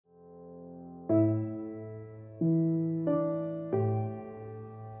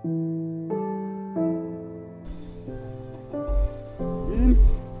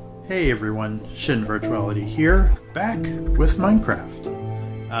Hey everyone, ShinVirtuality here, back with Minecraft.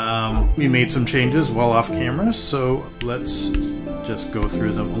 We made some changes while off camera, so let's just go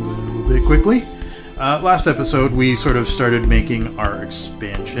through them a little bit quickly. Last episode we sort of started making our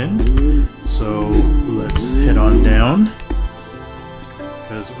expansion, so let's head on down,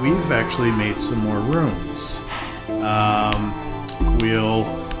 because we've actually made some more rooms. We'll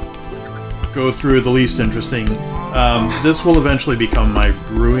go through the least interesting. This will eventually become my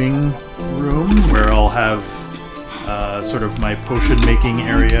brewing room, where I'll have sort of my potion making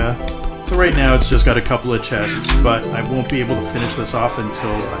area. So right now it's just got a couple of chests, but I won't be able to finish this off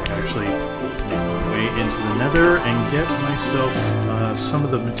until I actually make my way into the nether and get myself some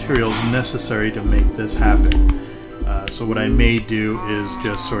of the materials necessary to make this happen. So what I may do is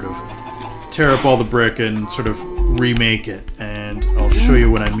just sort of tear up all the brick and sort of remake it, and I'll show you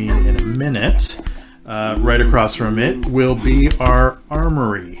what I mean in a minute. Right across from it will be our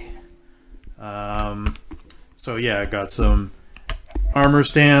armory. So yeah, I got some armor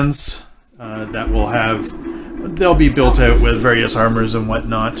stands that will have, they'll be built out with various armors and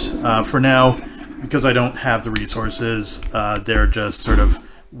whatnot. For now, because I don't have the resources, they're just sort of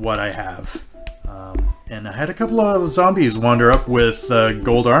what I have. And I had a couple of zombies wander up with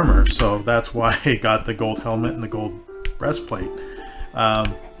gold armor, so that's why I got the gold helmet and the gold breastplate.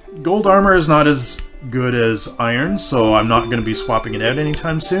 Gold armor is not as good as iron, so I'm not going to be swapping it out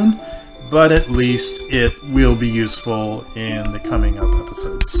anytime soon, but at least it will be useful in the coming up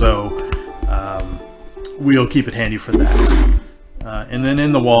episodes, so we'll keep it handy for that. And then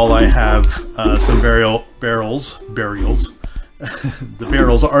in the wall I have some barrels. The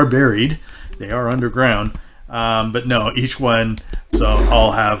barrels are buried. They are underground, but no, each one, so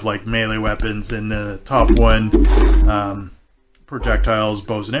I'll have like melee weapons in the top one, projectiles,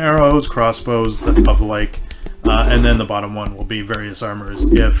 bows and arrows, crossbows of the like, and then the bottom one will be various armors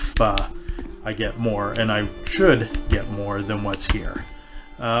if I get more, and I should get more than what's here.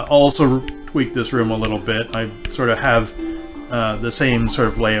 I'll also tweak this room a little bit. I sort of have the same sort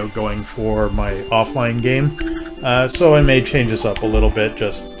of layout going for my offline game. So I may change this up a little bit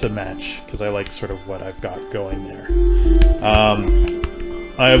just to match, because I like sort of what I've got going there.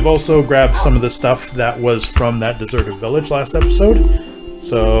 I have also grabbed some of the stuff that was from that deserted village last episode.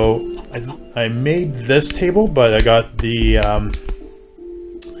 So I made this table, but I got the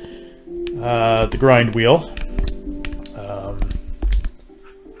grind wheel.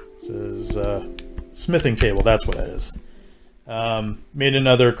 This is smithing table, that's what it is. Made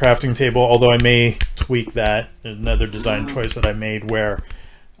another crafting table, although I may tweak that. There's another design choice that I made where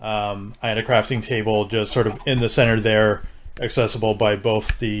I had a crafting table just sort of in the center there, accessible by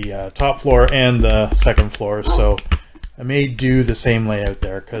both the top floor and the second floor. So I may do the same layout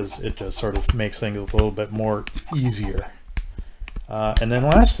there because it just sort of makes things a little bit more easier. And then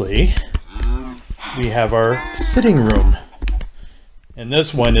lastly, we have our sitting room. And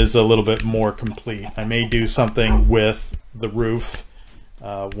this one is a little bit more complete. I may do something with the roof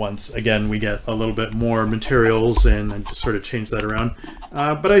once again we get a little bit more materials, and I just sort of change that around.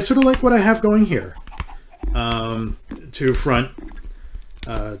 But I sort of like what I have going here. Two front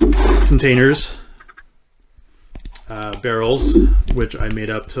containers, barrels, which I made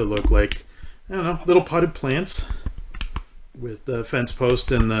up to look like, I don't know, little potted plants with the fence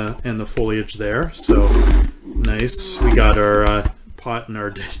post and the foliage there. So nice. We got our pot and our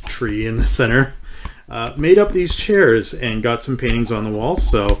dead tree in the center. Made up these chairs and got some paintings on the wall,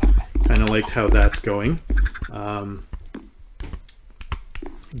 so kind of liked how that's going.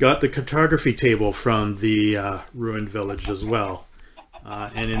 Got the cartography table from the ruined village as well.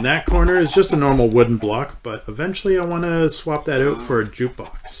 And in that corner is just a normal wooden block, but eventually I want to swap that out for a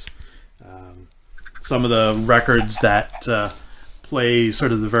jukebox. Some of the records that play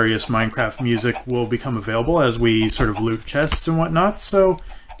sort of the various Minecraft music will become available as we sort of loot chests and whatnot, so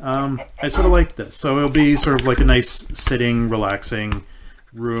I sort of like this. So it'll be sort of like a nice sitting, relaxing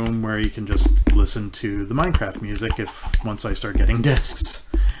room where you can just listen to the Minecraft music once I start getting discs.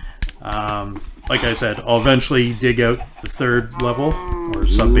 Like I said, I'll eventually dig out the third level, or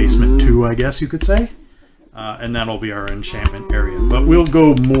sub-basement 2, I guess you could say, and that'll be our enchantment area. But we'll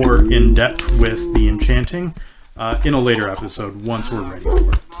go more in depth with the enchanting in a later episode once we're ready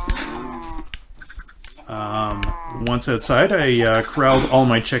for it. Once outside, I corralled all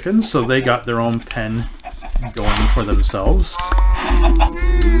my chickens, so they got their own pen going for themselves.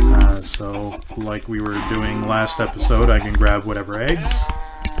 So, like we were doing last episode, I can grab whatever eggs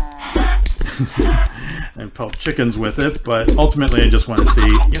and pelt chickens with it, but ultimately I just want to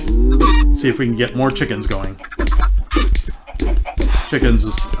see if we can get more chickens going.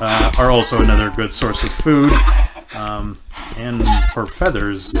 Chickens are also another good source of food. and for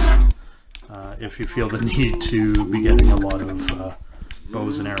feathers, if you feel the need to be getting a lot of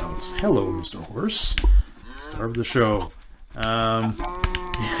bows and arrows. Hello, Mr. Horse. Star of the show.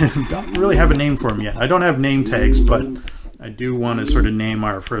 Don't really have a name for him yet. I don't have name tags, but I do want to sort of name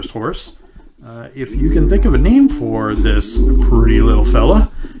our first horse. If you can think of a name for this pretty little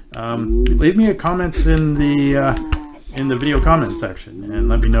fella, leave me a comment in the video comment section and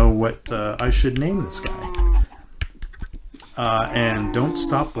let me know what I should name this guy. And don't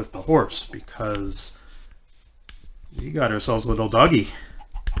stop with the horse, because we got ourselves a little doggy.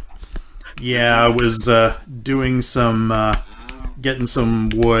 Yeah, I was doing some getting some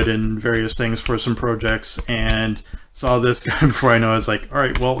wood and various things for some projects, and saw this guy before I know. I was like, all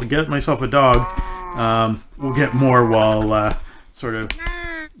right, well, get myself a dog. We'll get more while sort of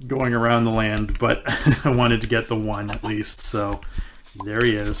going around the land, but I wanted to get the one at least, so there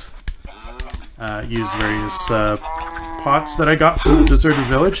he is. Used various pots that I got from the deserted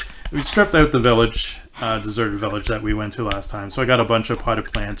village. We stripped out the deserted village that we went to last time, so I got a bunch of potted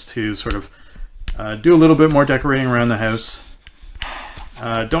plants to sort of do a little bit more decorating around the house.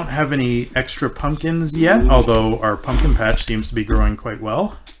 Don't have any extra pumpkins yet, although our pumpkin patch seems to be growing quite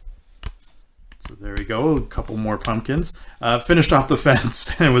well. So there we go, a couple more pumpkins. Finished off the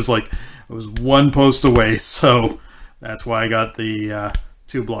fence, and it was one post away, so that's why I got the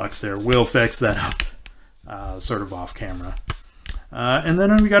 2 blocks there. We'll fix that up, sort of off camera. And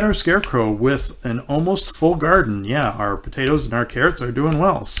then we got our scarecrow with an almost full garden. Yeah, our potatoes and our carrots are doing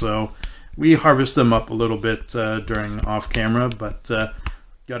well, so we harvest them up a little bit during off camera, but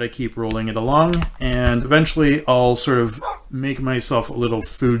gotta keep rolling it along, and eventually I'll sort of make myself a little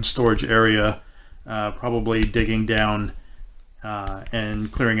food storage area, probably digging down and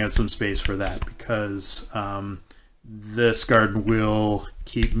clearing out some space for that, because this garden will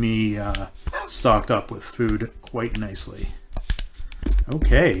keep me stocked up with food quite nicely.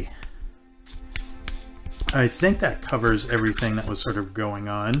 Okay, I think that covers everything that was sort of going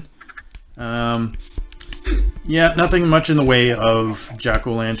on. Yeah, nothing much in the way of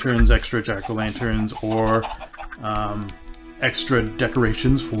jack-o'-lanterns, extra jack-o'-lanterns, or extra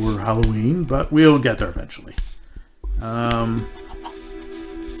decorations for Halloween, but we'll get there eventually.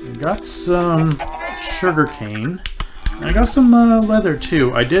 Got some sugar cane. I got some leather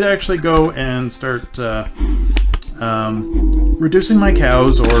too. I did actually go and start reducing my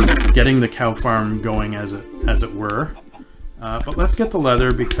cows, or getting the cow farm going as it were. But let's get the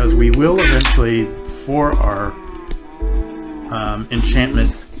leather, because we will eventually, for our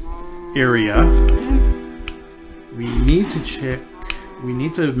enchantment area, we need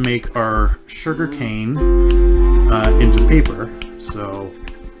to make our sugar cane into paper. So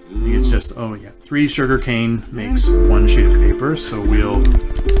I think it's just, 3 sugar cane makes 1 sheet of paper. So we'll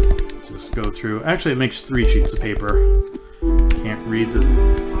just go through. Actually, it makes 3 sheets of paper. Can't read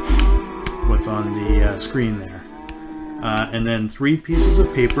what's on the screen there. And then 3 pieces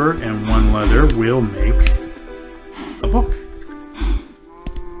of paper and 1 leather will make a book.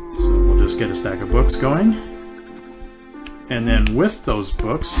 So we'll just get a stack of books going. And then with those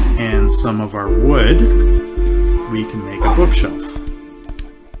books and some of our wood, we can make a bookshelf.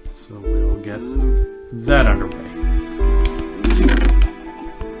 So we'll get that underway.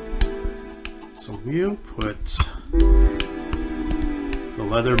 So we'll put the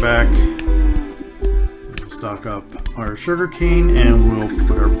leather back. Stock up our sugar cane, and we'll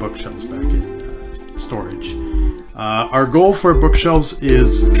put our bookshelves back in storage. Our goal for bookshelves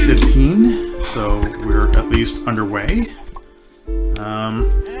is 15, so we're at least underway.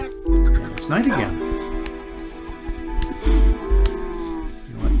 And it's night again.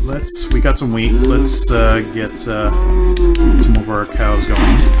 You know what, we got some wheat. Let's get some of our cows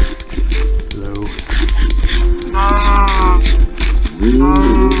going. Hello.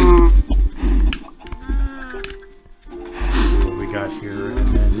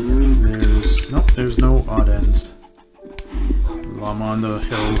 There's no odd ends. Well, I'm on the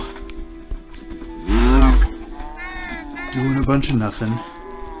hill doing a bunch of nothing.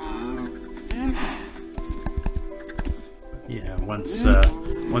 But yeah, once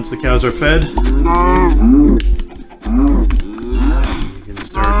the cows are fed, you can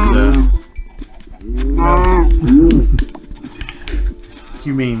start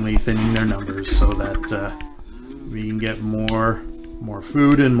humanely thinning their numbers so that we can get more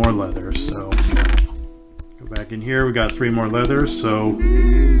food and more leather. So go back in here, we got 3 more leather, so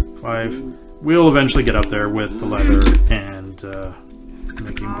 5. We'll eventually get up there with the leather and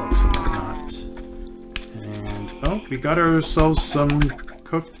making books and whatnot. And we got ourselves some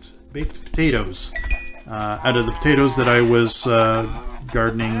cooked baked potatoes. Out of the potatoes that I was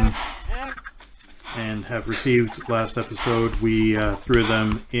gardening and have received last episode, we threw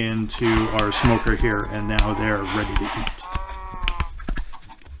them into our smoker here, and now they're ready to eat.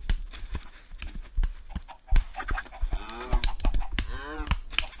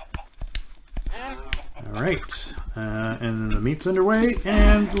 Alright, and the meat's underway,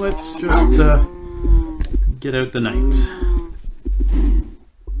 and let's just get out the night.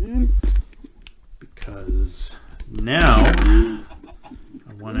 Because now I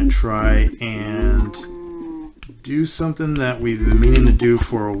want to try and do something that we've been meaning to do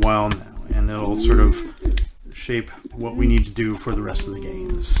for a while now, and it'll sort of shape what we need to do for the rest of the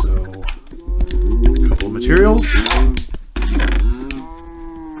game. So, a couple of materials.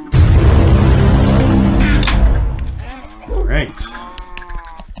 Alright.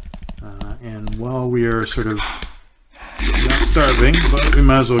 And while we are sort of not starving, but we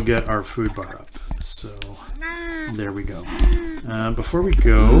might as well get our food bar up. So, there we go. Before we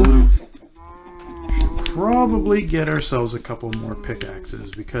go, we should probably get ourselves a couple more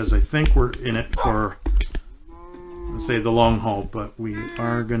pickaxes, because I think we're in it for, let's say, the long haul, but we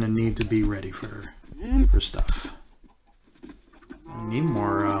are going to need to be ready for stuff. I need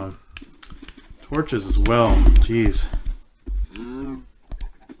more torches as well. Jeez.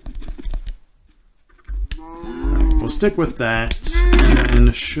 Alright, we'll stick with that.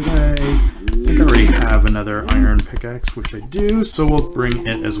 And should I think I already have another iron pickaxe, which I do, so we'll bring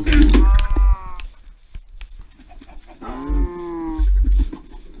it as well.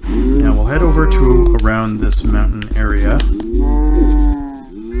 Now we'll head over to around this mountain area.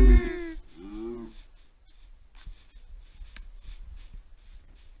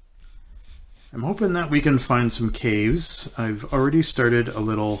 I'm hoping that we can find some caves. I've already started a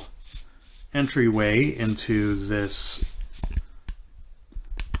little entryway into this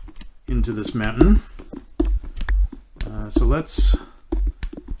mountain. So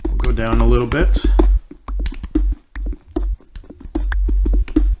we'll go down a little bit.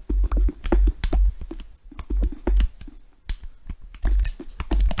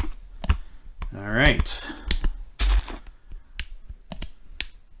 All right.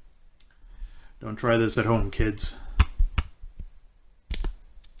 Don't try this at home, kids.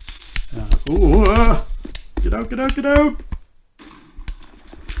 Get out, get out, get out!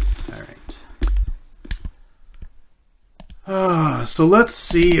 Alright. So let's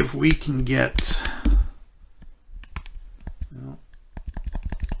see if we can get...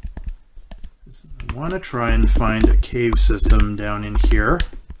 I want to try and find a cave system down in here.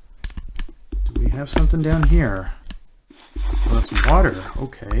 Do we have something down here? Oh, that's water.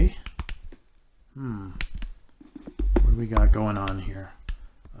 Okay. What do we got going on here?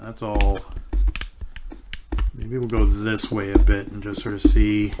 That's all. Maybe we'll go this way a bit and just sort of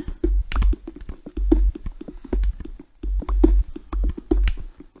see.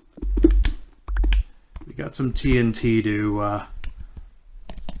 We got some TNT to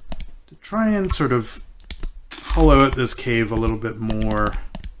try and sort of hollow out this cave a little bit more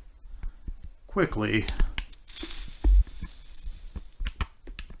quickly.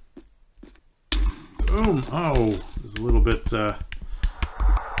 Boom! Oh, there's a little bit in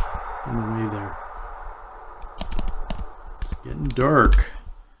the way there. It's getting dark.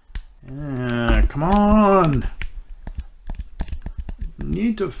 Yeah, come on!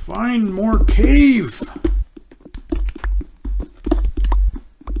 Need to find more cave!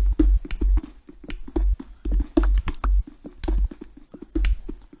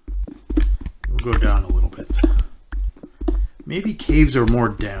 We'll go down a little bit. Maybe caves are more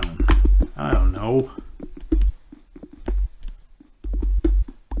down. I don't know.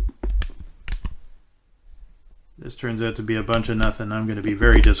 This turns out to be a bunch of nothing. I'm going to be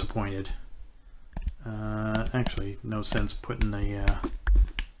very disappointed. Actually, no sense putting a...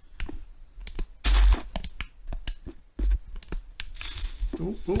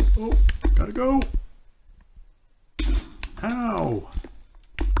 Oh, gotta go! Ow!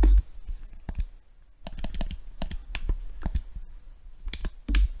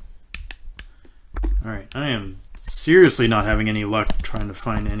 Alright, I am seriously not having any luck trying to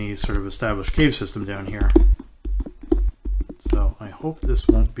find any sort of established cave system down here. So I hope this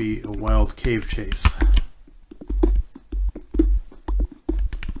won't be a wild cave chase.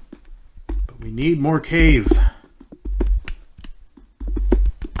 But we need more cave.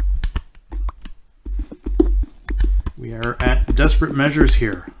 We are at desperate measures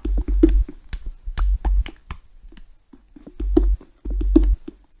here.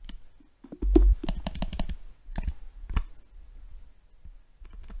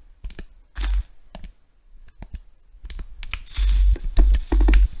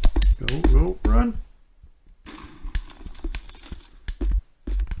 Go, run.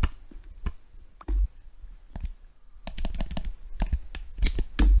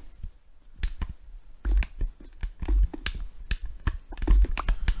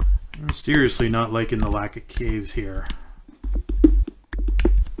 I'm seriously not liking the lack of caves here.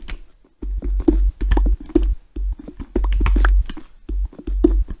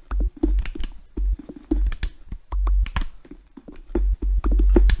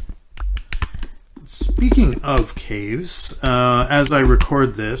 Speaking of caves, as I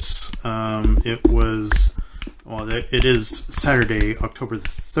record this, it is Saturday, October the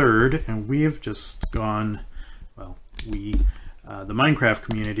 3rd, and we have just gone, well, the Minecraft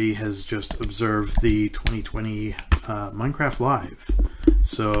community has just observed the 2020 Minecraft Live.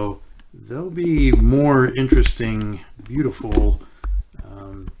 So there'll be more interesting, beautiful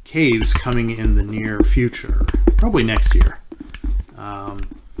caves coming in the near future, probably next year.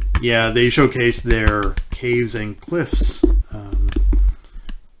 Yeah, they showcased their caves and cliffs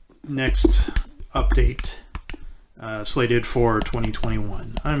next update slated for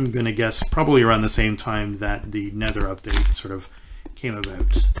 2021. I'm going to guess probably around the same time that the Nether update sort of came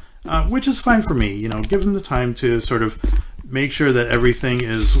about, which is fine for me. You know, give them the time to sort of make sure that everything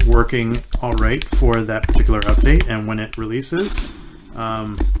is working all right for that particular update, and when it releases,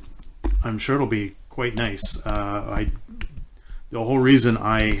 I'm sure it'll be quite nice. The whole reason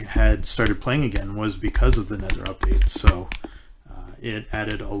I had started playing again was because of the Nether update, so it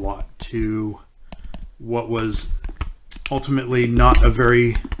added a lot to what was ultimately not a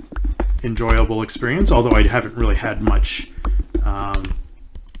very enjoyable experience, although I haven't really had much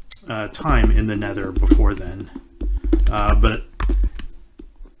time in the Nether before then. But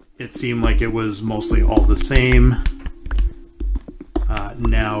it seemed like it was mostly all the same.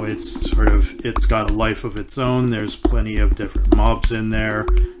 Now it's got a life of its own. There's plenty of different mobs in there,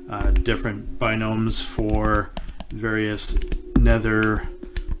 different binomes for various Nether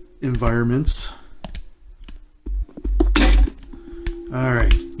environments.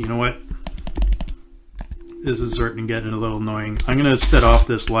 Alright, you know what? This is starting to get a little annoying. I'm going to set off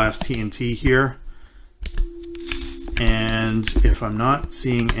this last TNT here, and if I'm not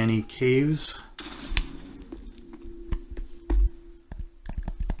seeing any caves,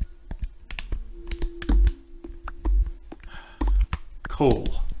 coal.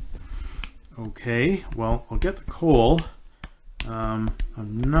 Okay, well, I'll get the coal. I'm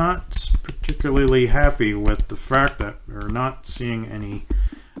not particularly happy with the fact that we're not seeing any,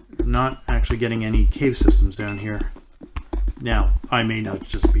 not actually getting any cave systems down here. Now, I may not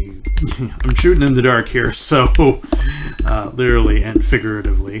just be, I'm shooting in the dark here, so literally and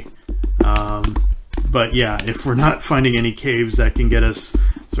figuratively. But yeah, if we're not finding any caves that can get us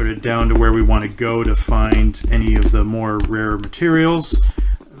sort of down to where we want to go to find any of the more rare materials,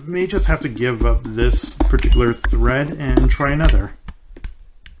 may just have to give up this particular thread and try another.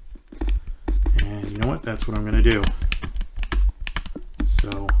 And you know what? That's what I'm going to do.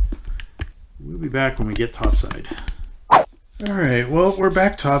 So we'll be back when we get topside. Alright, well, we're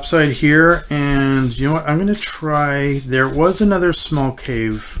back topside here, and you know what? I'm going to try... There was another small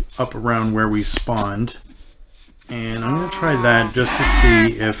cave up around where we spawned, and I'm going to try that just to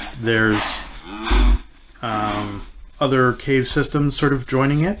see if there's other cave systems sort of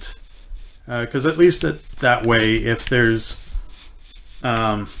joining it. Because at least that way, if there's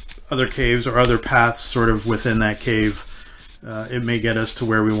other caves or other paths sort of within that cave, it may get us to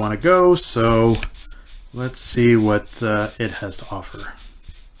where we want to go. So let's see what it has to offer.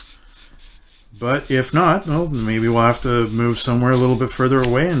 But if not, well, maybe we'll have to move somewhere a little bit further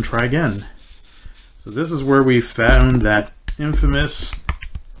away and try again. So this is where we found that infamous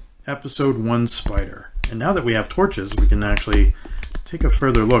episode 1 spider. And now that we have torches, we can actually take a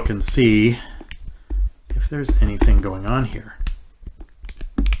further look and see if there's anything going on here.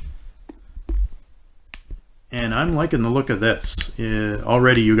 And I'm liking the look of this.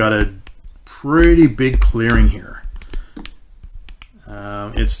 Already you got a pretty big clearing here.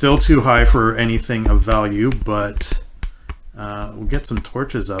 It's still too high for anything of value, but we'll get some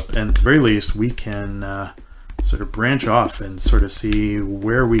torches up, and at the very least we can sort of branch off and sort of see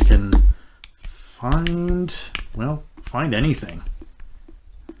where we can find, well, find anything.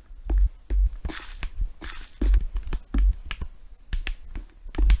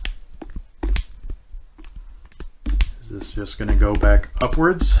 Is this just going to go back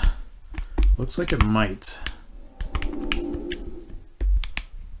upwards? Looks like it might.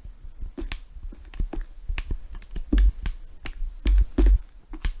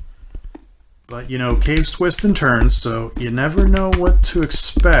 But, you know, caves twist and turn, so you never know what to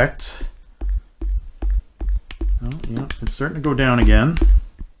expect. Oh, yeah, it's starting to go down again.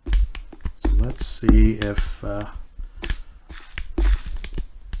 So let's see if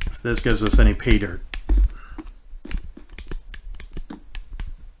this gives us any pay dirt.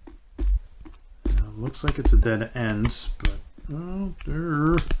 Looks like it's a dead end, but oh,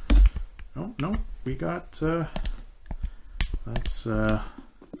 there. no, we got, that's, no,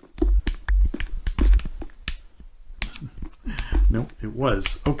 it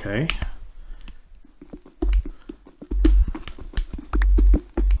was, okay.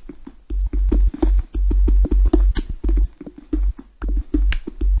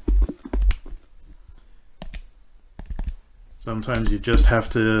 Sometimes you just have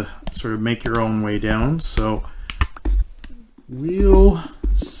to sort of make your own way down, so we'll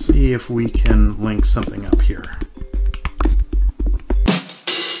see if we can link something up here.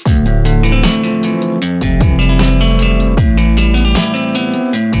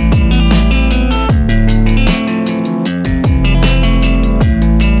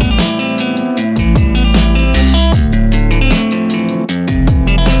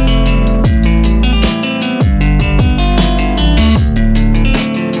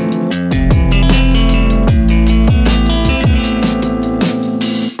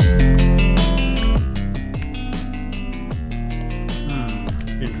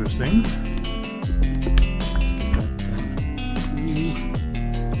 Interesting. Let's get that done.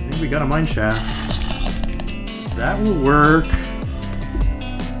 Ooh, I think we got a mine shaft. That will work.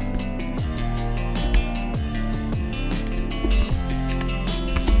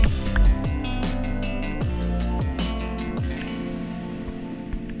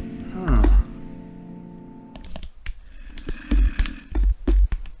 Huh.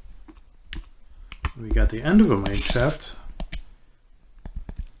 We got the end of a mine shaft.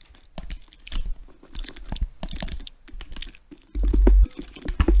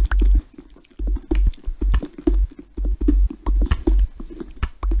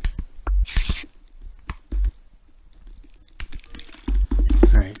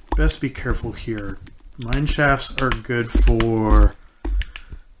 Best be careful here. Mine shafts are good for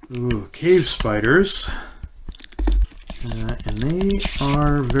cave spiders, and they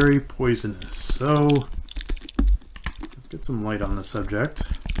are very poisonous. So let's get some light on the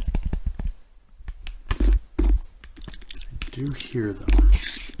subject. I do hear them.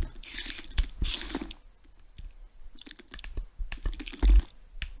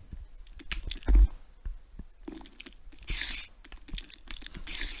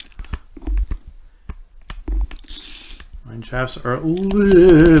 Mine shafts are a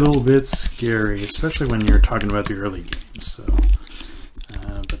little bit scary, especially when you're talking about the early games. So,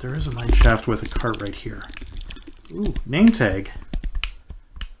 but there is a mine shaft with a cart right here. Ooh, name tag.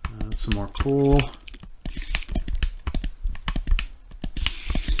 Some more coal.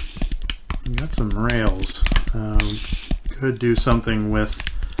 We got some rails. Could do something with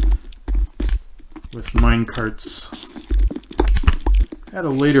mine carts at a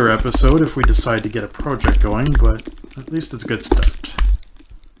later episode if we decide to get a project going, but at least it's a good start.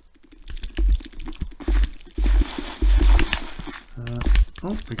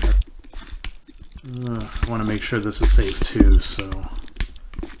 Oh, we got. I want to make sure this is safe too, so.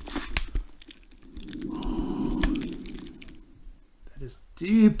 That is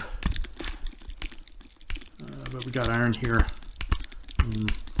deep. But we got iron here.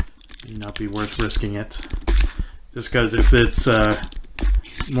 May not be worth risking it. Just because if it's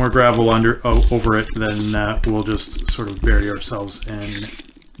more gravel over it, then we'll just sort of bury ourselves, and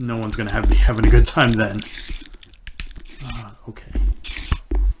no one's going to be having a good time then. Okay.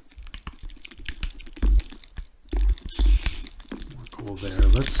 More coal there.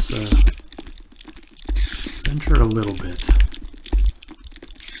 Let's venture a little bit.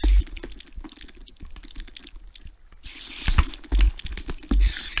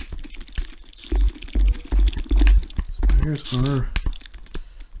 Spiders are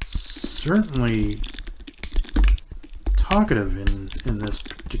certainly talkative in this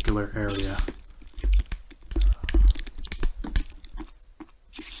particular area.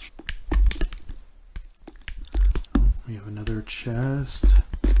 Oh, we have another chest.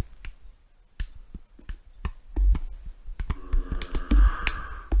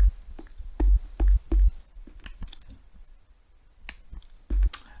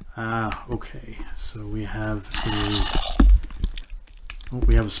 Okay, so we have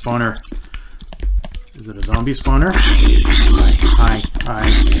we have a spawner. Is it a zombie spawner? Hi.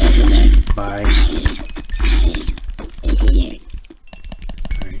 Bye.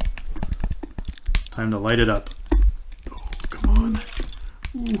 Alright. Time to light it up. Oh, come on.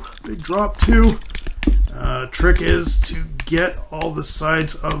 Ooh, big drop too. Trick is to get all the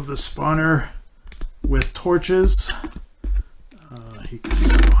sides of the spawner with torches. He can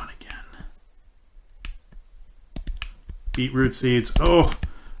spawn again. Beetroot seeds. Oh.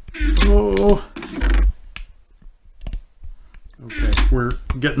 Okay, we're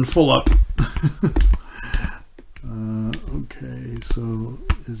getting full up. Okay, so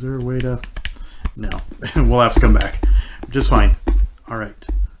is there a way to... No, we'll have to come back. Just fine. All right.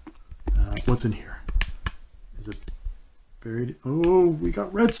 What's in here? Is it buried? Oh, we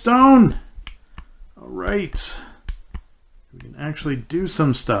got redstone. All right. We can actually do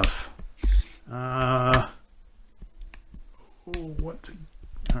some stuff. Oh, what?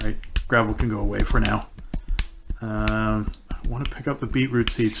 All right. Gravel can go away for now. I want to pick up the beetroot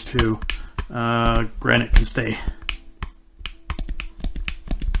seeds too. Granite can stay.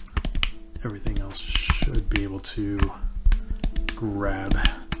 Everything else should be able to grab.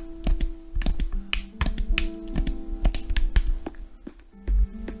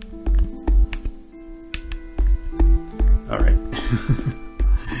 All right.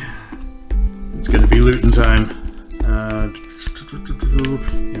 It's going to be looting time. You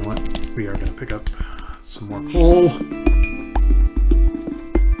know what? We are going to pick up some more coal.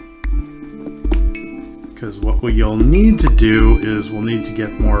 Because what you'll need to do is we'll need to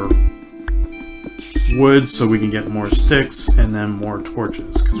get more wood so we can get more sticks and then more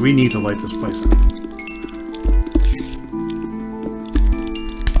torches. Because we need to light this place up.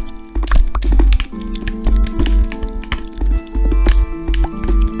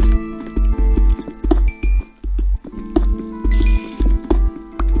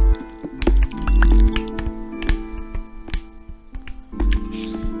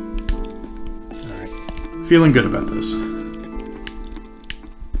 Feeling good about this.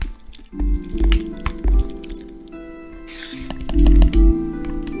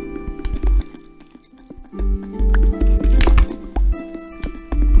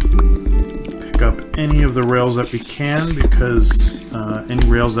 Pick up any of the rails that we can, because any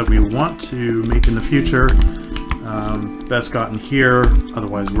rails that we want to make in the future, best gotten here,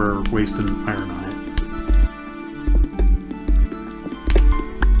 otherwise we're wasting iron on it.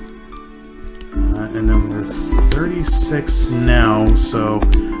 And then we're 36 now, so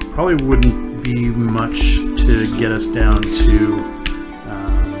probably wouldn't be much to get us down to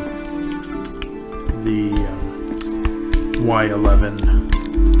the Y11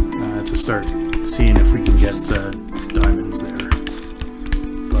 to start seeing if we can get diamonds there.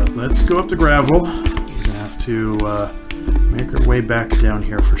 But let's go up to gravel. We're gonna have to make our way back down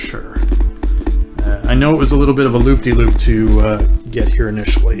here for sure. I know it was a little bit of a loop-de-loop to get here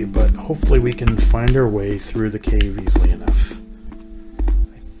initially, but hopefully we can find our way through the cave easily enough.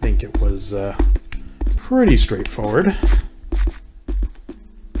 I think it was pretty straightforward. I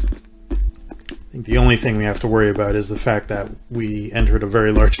think the only thing we have to worry about is the fact that we entered a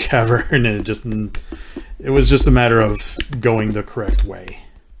very large cavern and it was just a matter of going the correct way.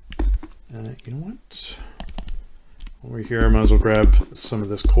 You know what? While we're here, I might as well grab some of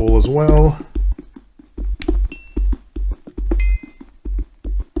this coal as well.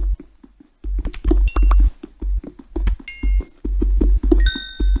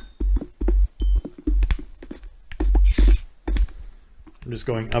 I'm just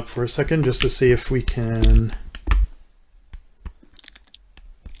going up for a second just to see if we can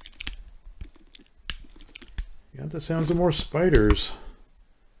got the sounds of more spiders.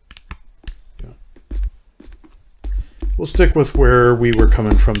 Yeah. We'll stick with where we were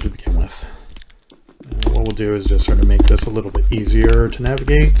coming from to begin with. What we'll do is just sort of make this a little bit easier to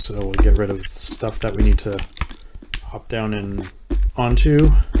navigate, so we'll get rid of stuff that we need to hop down and onto.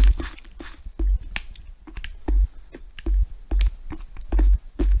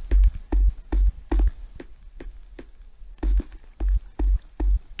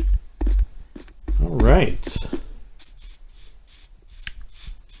 Right.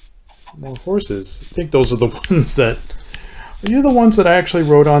 More horses. I think those are the ones that... Are you the ones that I actually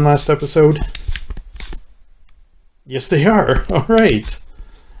rode on last episode? Yes, they are. All right.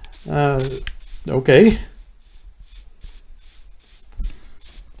 Okay.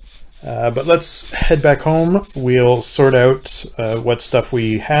 But let's head back home. We'll sort out what stuff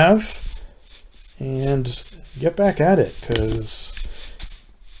we have and get back at it,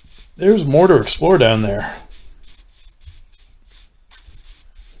 because there's more to explore down there.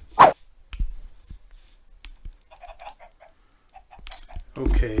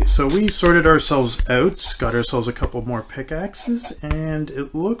 Okay, so we sorted ourselves out, got ourselves a couple more pickaxes, and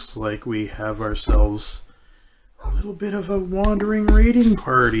it looks like we have ourselves a little bit of a wandering raiding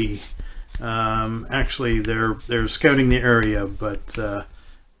party. Actually, they're scouting the area, but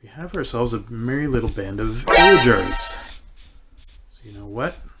we have ourselves a merry little band of villagers. So you know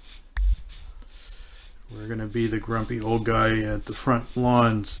what? We're going to be the grumpy old guy at the front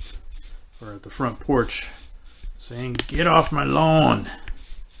lawns, or at the front porch, saying, "Get off my lawn."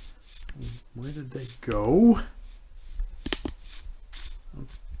 Where did they go?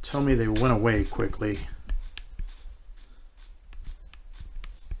 Don't tell me they went away quickly.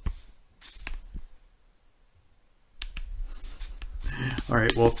 All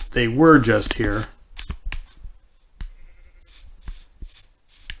right, well, they were just here.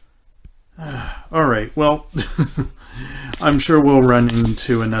 All right, well, I'm sure we'll run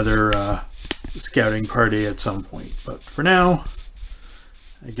into another scouting party at some point. But for now,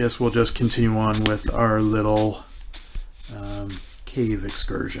 I guess we'll just continue on with our little cave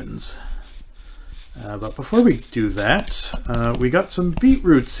excursions. But before we do that, we got some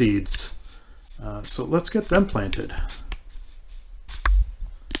beetroot seeds. So let's get them planted.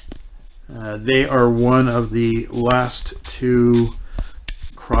 They are one of the last two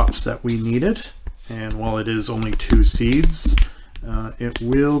crops that we needed, and while it is only 2 seeds, it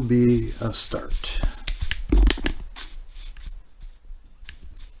will be a start.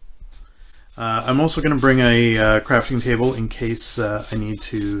 I'm also going to bring a crafting table in case I need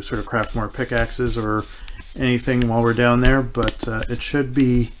to sort of craft more pickaxes or anything while we're down there, but it should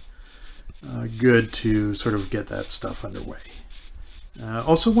be good to sort of get that stuff underway.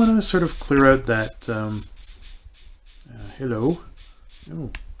 Also want to sort of clear out that hello.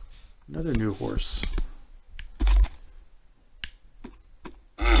 Oh, another new horse.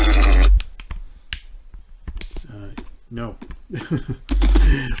 No.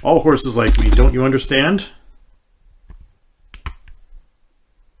 All horses like me, don't you understand?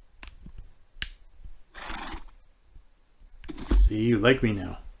 See, you like me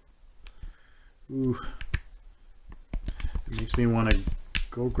now. Ooh. It makes me want to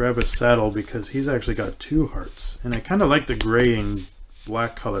go grab a saddle because he's actually got 2 hearts. And I kind of like the gray and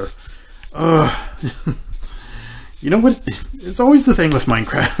black color. Ugh. You know what? It's always the thing with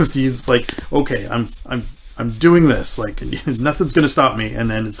Minecraft. It's like, okay, I'm doing this. Like, nothing's going to stop me. And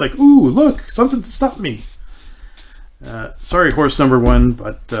then it's like, ooh, look, something to stop me. Sorry, horse number 1,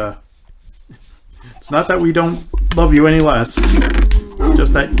 but it's not that we don't love you any less. It's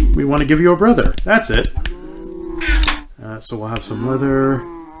just that we want to give you a brother. That's it. So we'll have some leather.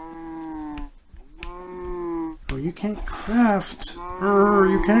 Oh, you can't craft.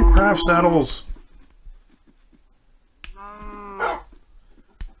 You can't craft saddles.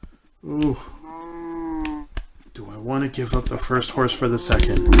 Ooh. Do I want to give up the first horse for the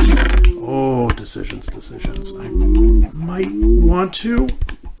second? Oh, decisions. I might want to.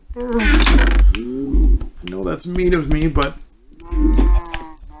 I know that's mean of me, but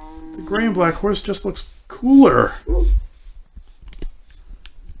the gray and black horse just looks cooler.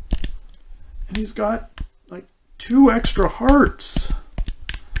 And he's got like 2 extra hearts.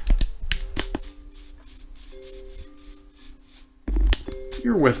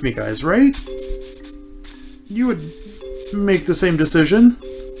 You're with me, guys, right? You would make the same decision.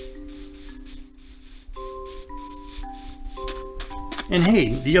 And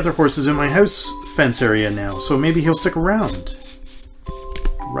hey, the other horse is in my house fence area now, so maybe he'll stick around.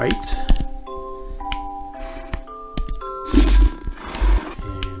 Right?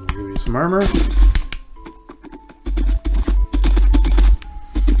 And we'll give you some armor.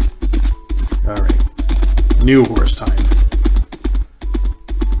 Alright. New horse time.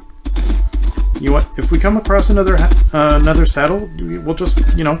 You know what? If we come across another saddle, we'll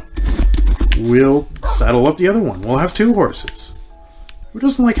just, you know, we'll saddle up the other one. We'll have 2 horses. Who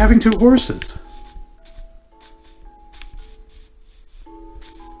doesn't like having 2 horses?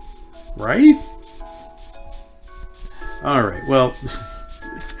 Right? Alright, well,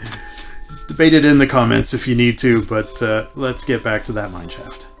 debate it in the comments if you need to, but let's get back to that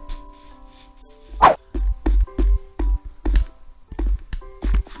mineshaft.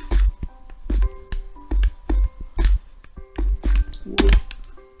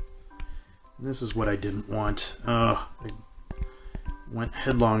 This is what I didn't want. I went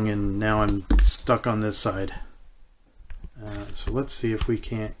headlong and now I'm stuck on this side. So let's see if we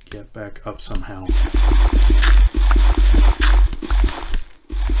can't get back up somehow.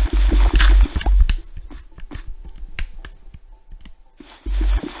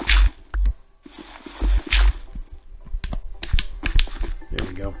 There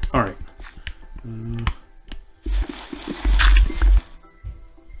we go. All right.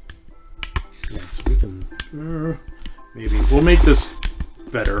 Yeah, so we can maybe we'll make this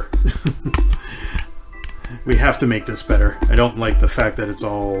better. We have to make this better. I don't like the fact that it's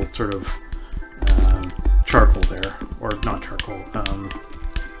all sort of charcoal there, or not charcoal.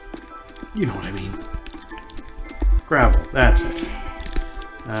 You know what I mean. Gravel. That's it.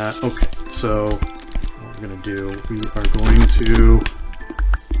 Okay, so what we're gonna do? We are going to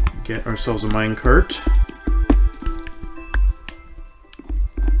get ourselves a minecart.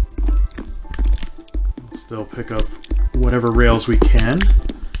 We'll still pick up whatever rails we can.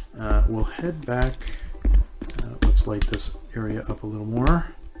 We'll head back. Let's light this area up a little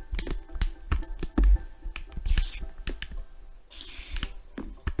more.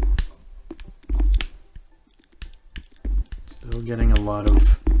 lot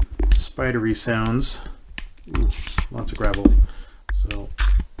of spidery sounds. Ooh, lots of gravel. So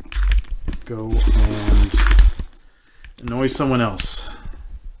go and annoy someone else.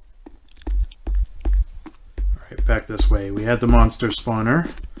 Alright, back this way. We had the monster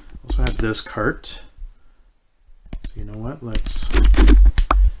spawner. Also had this cart. So you know what? Let's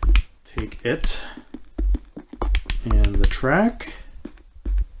take it and the track.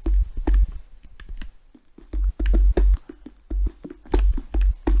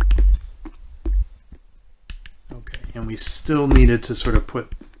 Okay, and we still needed to sort of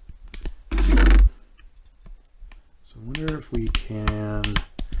put... So I wonder if we can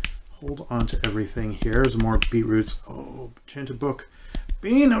hold on to everything here. There's more beetroots. Oh, enchanted book.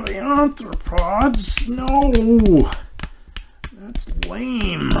 Being of the arthropods? No! That's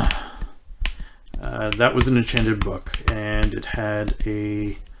lame. That was an enchanted book, and it had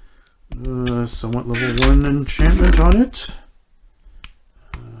a somewhat level 1 enchantment on it.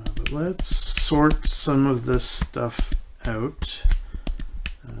 But let's sort some of this stuff out.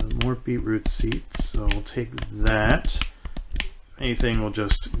 More beetroot seeds, so we'll take that. If anything, we'll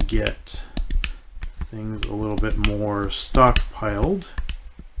just get things a little bit more stockpiled.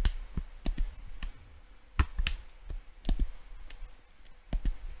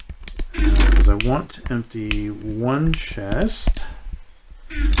 Because I want to empty one chest,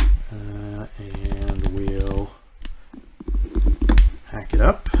 and we'll hack it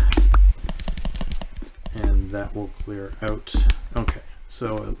up, and that will clear out. Okay,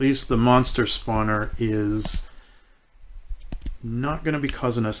 so at least the monster spawner is not going to be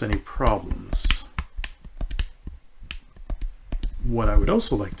causing us any problems. What I would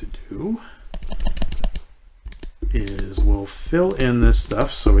also like to do is we'll fill in this stuff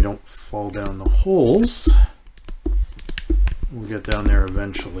so we don't fall down the holes. We'll get down there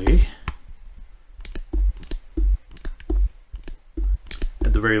eventually.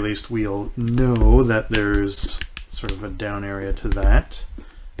 At the very least, we'll know that there's sort of a down area to that.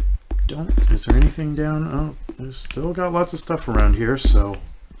 Is there anything down? Oh, there's still got lots of stuff around here, so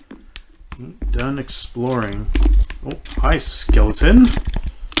ain't done exploring. Oh, hi, skeleton.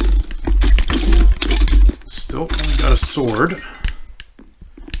 Still only got a sword.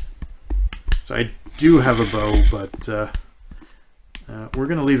 So I do have a bow, but we're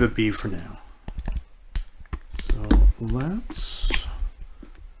going to leave it be for now. So let's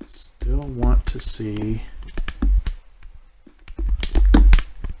still want to see.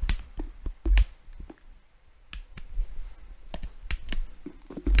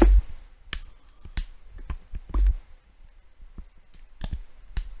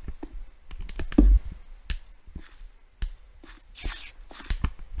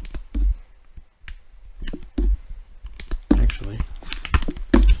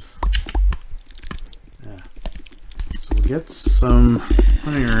 Get some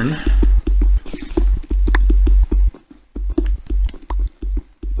iron.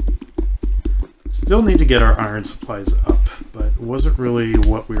 Still need to get our iron supplies up, but it wasn't really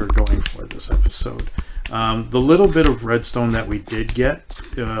what we were going for this episode. The little bit of redstone that we did get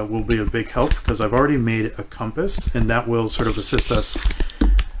will be a big help because I've already made a compass, and that will sort of assist us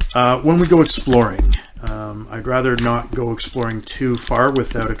when we go exploring. I'd rather not go exploring too far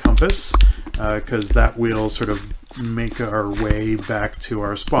without a compass because that will sort of make our way back to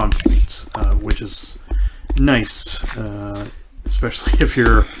our spawn points, which is nice, especially if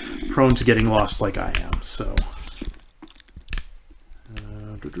you're prone to getting lost like I am. So,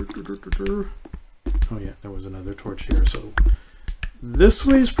 oh yeah, there was another torch here. So this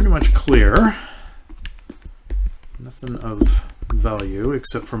way is pretty much clear. Nothing of value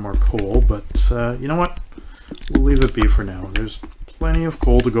except for more coal, but you know what? We'll leave it be for now. There's plenty of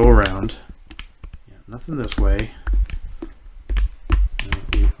coal to go around. Yeah, nothing this way.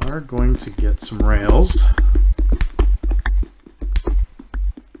 We are going to get some rails.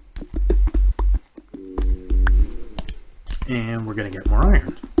 And we're going to get more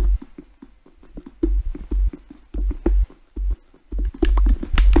iron.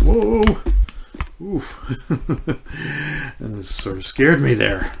 Whoa! Oof. This sort of scared me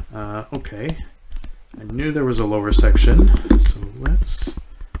there. Okay. I knew there was a lower section, so let's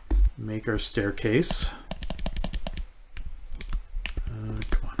make our staircase.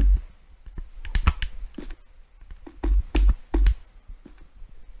 Come on.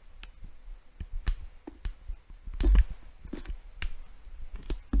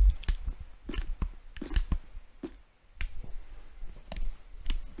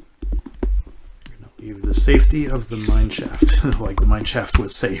 Leave the safety of the mine shaft. Like the mine shaft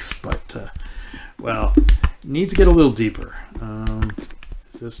was safe, but well, need to get a little deeper.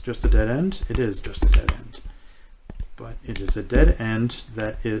 Is this just a dead end? It is just a dead end. but it is a dead end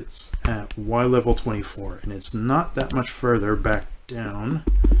that is at Y level 24, and it's not that much further back down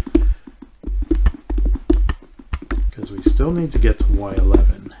because we still need to get to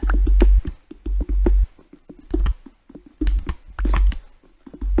Y11.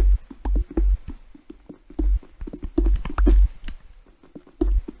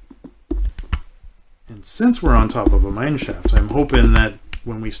 And since we're on top of a mine shaft, I'm hoping that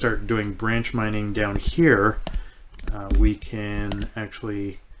when we start doing branch mining down here, we can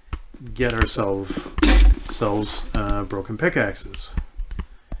actually get ourselves broken pickaxes.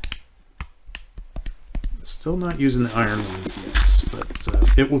 Still not using the iron ones yet,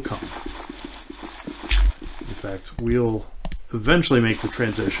 but it will come. In fact, we'll eventually make the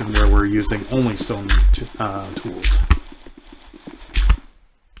transition where we're using only stone tools.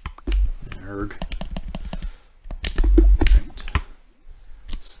 Erg. Right.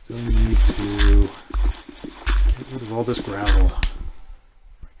 Still need to get rid of all this gravel.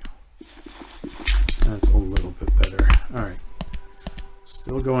 That's a little bit better. Alright.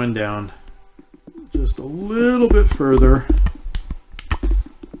 Still going down just a little bit further.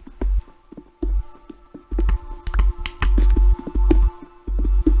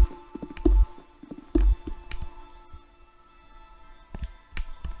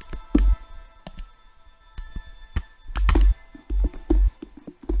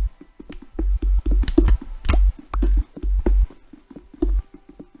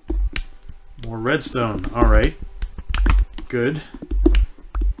 More redstone. All right. Good.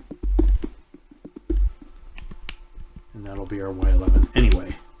 And that'll be our Y11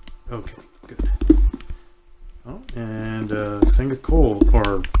 anyway. Okay, good. Oh, and a thing of coal,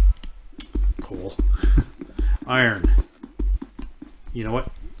 or coal, iron. You know what?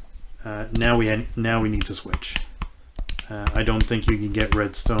 Now we need to switch. I don't think you can get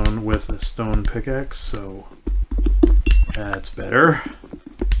redstone with a stone pickaxe, so that's better.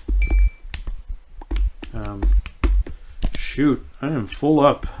 Shoot, I am full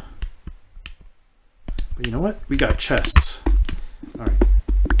up. But you know what? We got chests. Alright.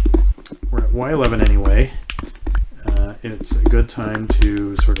 We're at Y11 anyway. It's a good time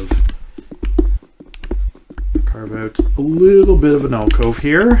to sort of carve out a little bit of an alcove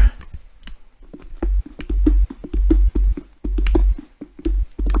here.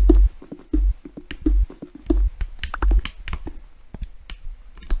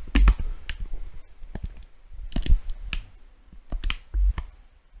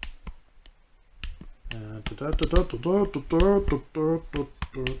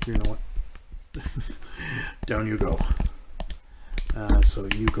 You know what? Down you go. So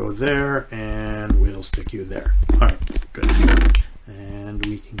you go there, and we'll stick you there. Alright, good. And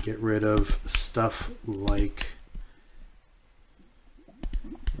we can get rid of stuff like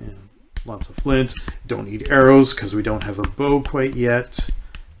lots of flint. Don't need arrows because we don't have a bow quite yet.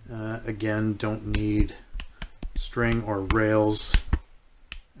 Again, don't need string or rails.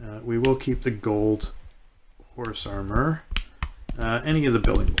 We will keep the gold horse armor. Any of the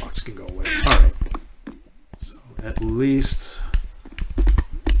building blocks can go away. Alright. So at least...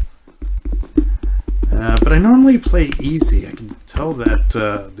 but I normally play easy. I can tell that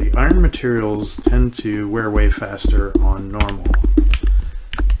the iron materials tend to wear away faster on normal.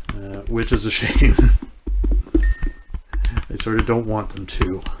 Which is a shame. I sort of don't want them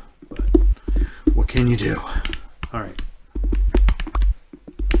to. But what can you do? Alright.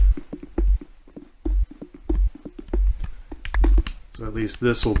 So at least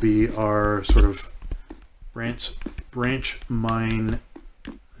this will be our sort of branch mine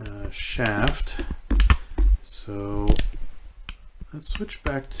shaft. So let's switch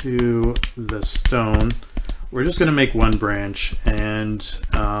back to the stone. We're just going to make one branch, and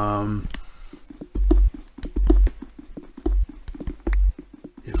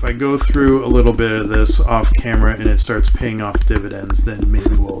if I go through a little bit of this off camera and it starts paying off dividends, then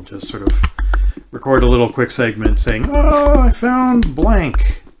maybe we'll just sort of record a little quick segment saying, oh, I found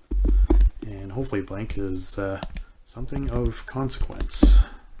blank. And hopefully blank is something of consequence.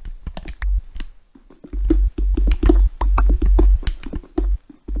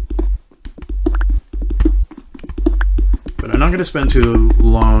 But I'm not going to spend too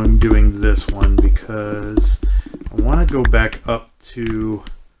long doing this one because I want to go back up to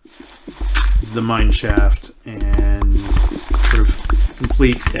the mine shaft and sort of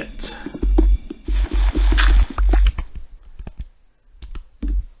complete it.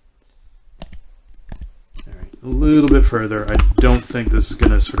 Alright, a little bit further. I don't think this is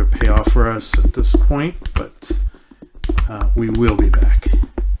going to sort of pay off for us at this point, but we will be back.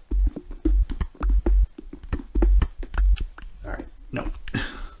 Alright, no.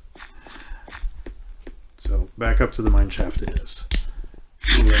 So back up to to the mine shaft it is.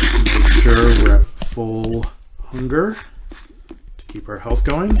 Let's make sure we're at full hunger to keep our health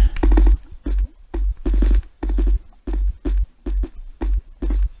going.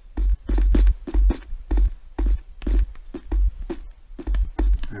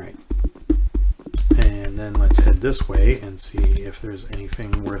 Alright. And then let's head this way and see if there's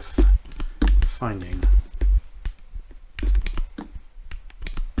anything worth finding.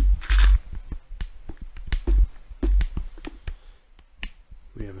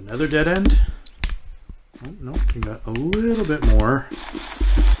 We have another dead end. Oh, no, we got a little bit more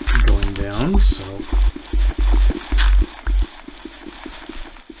going down, so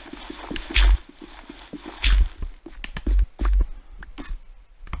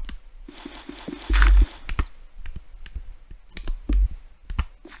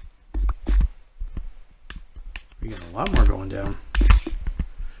we got a lot more going down.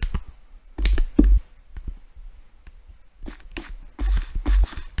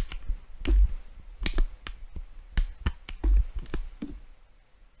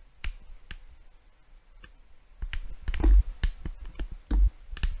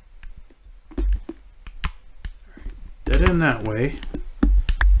 Dead end that way,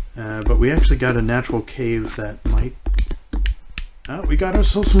 but we actually got a natural cave that might... we got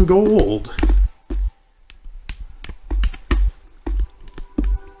ourselves some gold.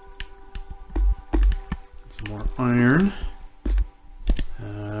 Some more iron.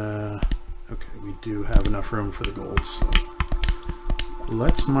 Okay, we do have enough room for the gold, so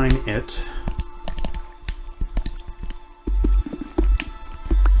let's mine it.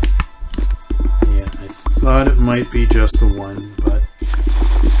 Thought it might be just the one,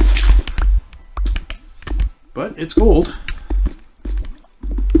 but it's gold.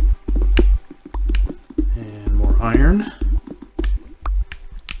 And more iron.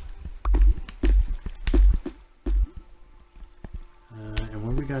 And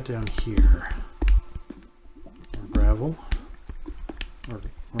what do we got down here? More gravel.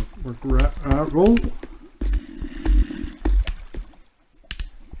 More gravel.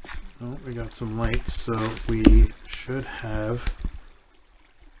 Oh, we got some lights, so we should have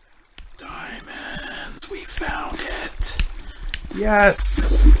diamonds. We found it.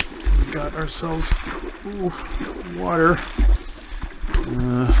 Yes! We got ourselves water.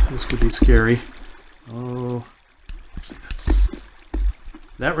 This could be scary. Oh, actually,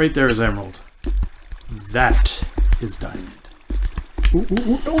 that right there is emerald. That is diamond. No.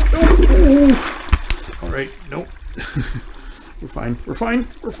 All right, nope. We're fine. We're fine.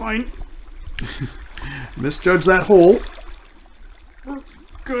 We're fine. Misjudge that hole. We're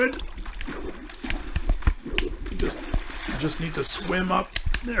good. We just need to swim up.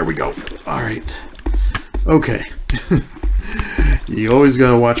 There we go. All right. Okay. You always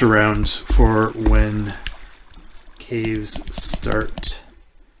got to watch around for when caves start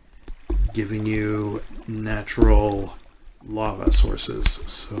giving you natural lava sources.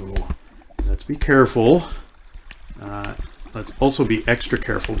 So let's be careful. Let's also be extra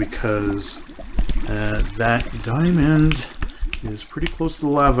careful because that diamond is pretty close to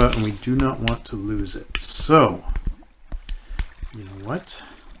the lava and we do not want to lose it. So, you know what?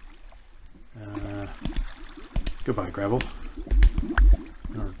 Goodbye, gravel.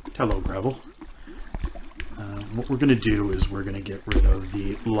 Or hello, gravel. What we're going to do is we're going to get rid of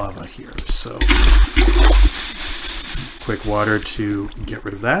the lava here. So, quick water to get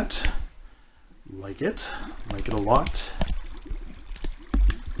rid of that. Like it a lot.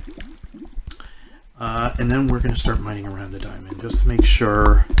 And then we're going to start mining around the diamond just to make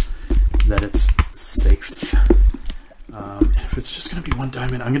sure that it's safe. And if it's just going to be one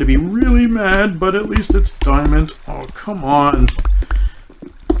diamond, I'm going to be really mad, but at least it's diamond. Oh, come on.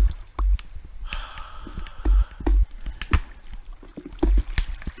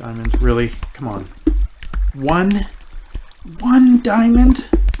 Diamond, really? Come on. One diamond?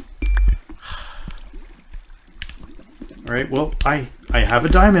 Alright, well, I have a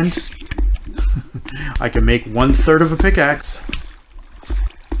diamond. I can make 1/3 of a pickaxe.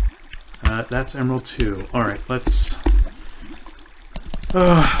 That's emerald 2. Alright, let's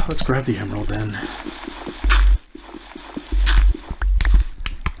grab the emerald then.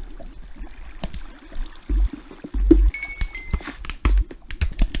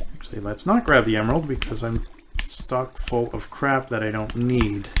 Actually, let's not grab the emerald because I'm stocked full of crap that I don't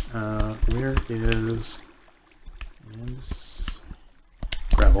need. Where is...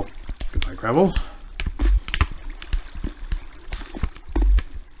 gravel. Goodbye, gravel.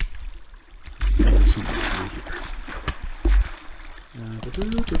 And some more here. So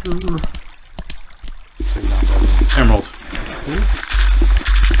not that emerald.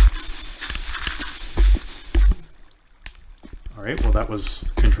 Alright, well that was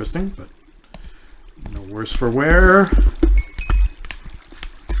interesting, but no worse for wear.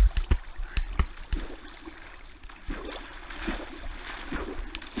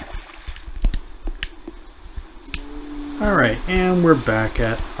 Alright, and we're back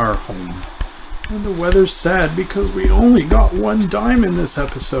at our home. And the weather's sad because we only got one diamond this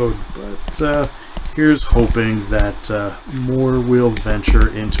episode, but here's hoping that more will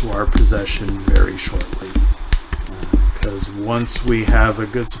venture into our possession very shortly. Because once we have a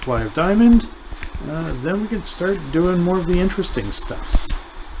good supply of diamond, then we can start doing more of the interesting stuff,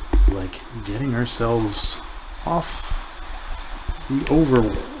 like getting ourselves off the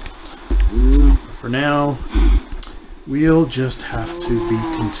overworld. For now, we'll just have to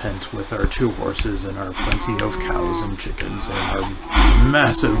be content with our 2 horses and our plenty of cows and chickens and our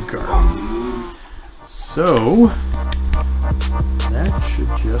massive garden. So, that should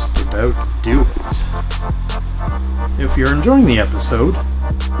just about do it. If you're enjoying the episode,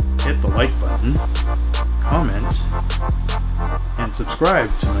 hit the like button, comment, and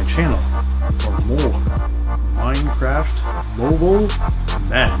subscribe to my channel for more Minecraft mobile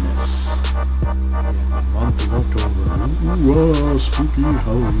madness. In the month of October. Ooh, spooky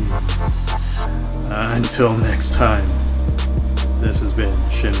Halloween. Until next time, this has been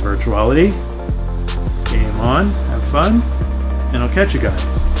ShinVirtuality. Game on, have fun, and I'll catch you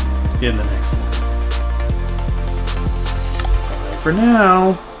guys in the next one. Bye for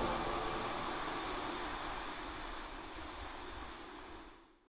now.